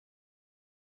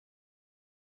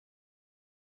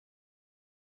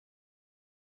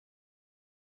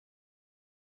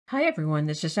Hi everyone,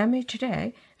 this is Emmy.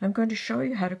 Today I'm going to show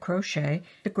you how to crochet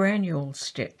the granule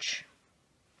stitch.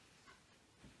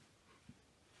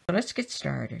 So let's get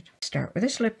started. Start with a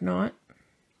slip knot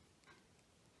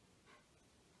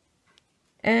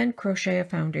and crochet a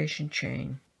foundation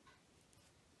chain.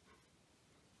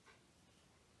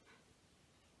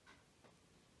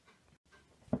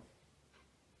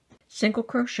 Single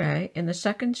crochet in the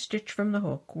second stitch from the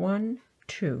hook, 1,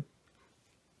 2.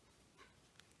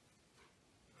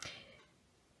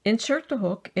 Insert the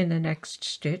hook in the next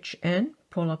stitch and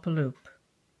pull up a loop.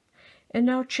 And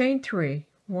now chain 3,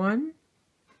 1,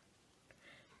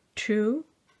 2,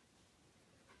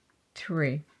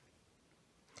 3.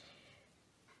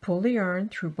 Pull the yarn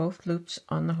through both loops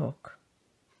on the hook.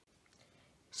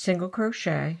 Single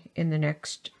crochet in the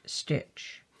next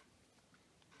stitch.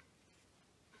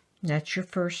 That's your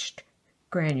first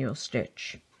granule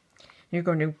stitch. You're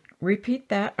going to repeat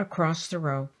that across the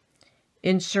row.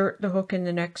 Insert the hook in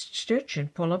the next stitch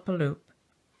and pull up a loop.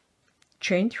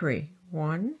 Chain 3,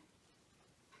 1,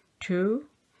 2,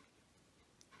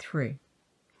 3.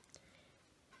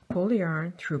 Pull the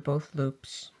yarn through both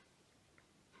loops.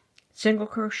 Single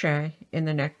crochet in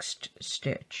the next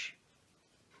stitch.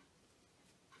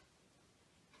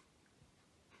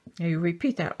 Now you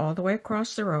repeat that all the way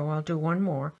across the row. I'll do one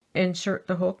more. Insert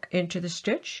the hook into the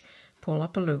stitch, pull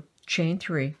up a loop. Chain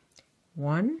 3,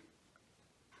 1,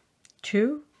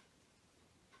 2,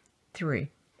 3.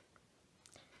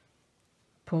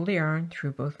 Pull the yarn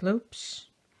through both loops.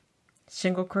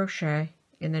 Single crochet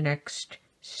in the next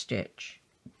stitch.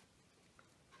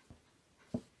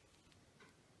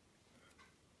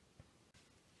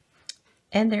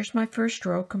 And there's my first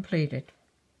row completed.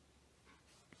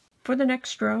 For the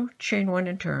next row, chain 1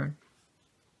 and turn.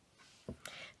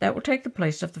 That will take the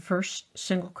place of the first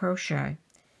single crochet.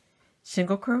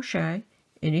 Single crochet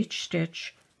in each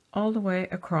stitch all the way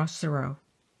across the row.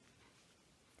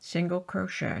 Single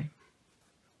crochet.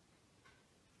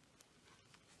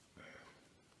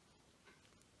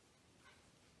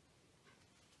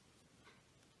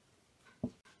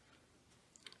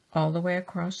 All the way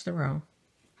across the row.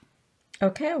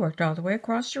 Okay, I worked all the way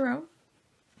across the row.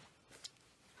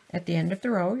 At the end of the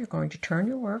row, you're going to turn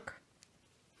your work.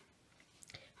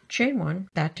 Chain 1,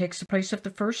 that takes the place of the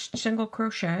first single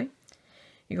crochet.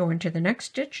 You go into the next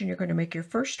stitch and you're going to make your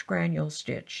first granule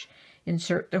stitch.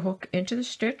 Insert the hook into the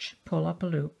stitch, pull up a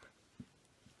loop.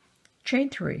 Chain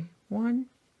 3, 1,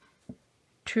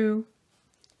 2,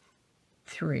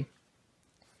 3.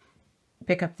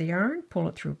 Pick up the yarn, pull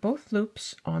it through both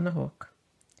loops on the hook.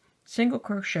 Single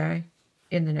crochet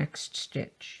in the next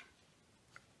stitch.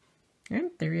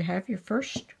 And there you have your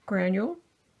first granule.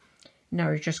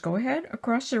 Now you just go ahead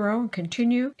across the row and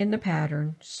continue in the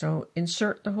pattern. So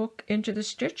insert the hook into the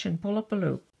stitch and pull up a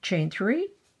loop. Chain 3,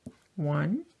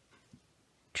 1,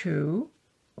 2,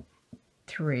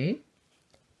 3.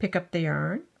 Pick up the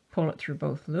yarn, pull it through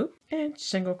both loops, and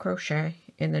single crochet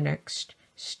in the next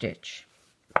stitch.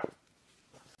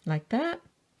 Like that.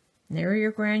 And there are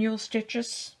your granule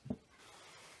stitches.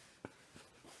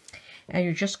 And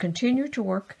you just continue to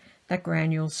work that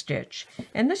granule stitch.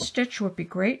 And this stitch would be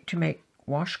great to make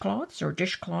washcloths or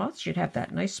dishcloths. You'd have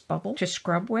that nice bubble to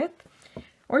scrub with.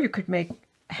 Or you could make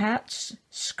hats,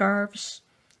 scarves,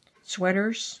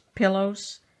 sweaters,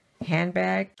 pillows,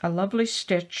 handbag. A lovely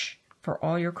stitch for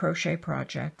all your crochet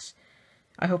projects.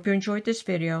 I hope you enjoyed this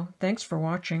video. Thanks for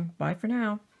watching. Bye for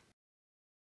now.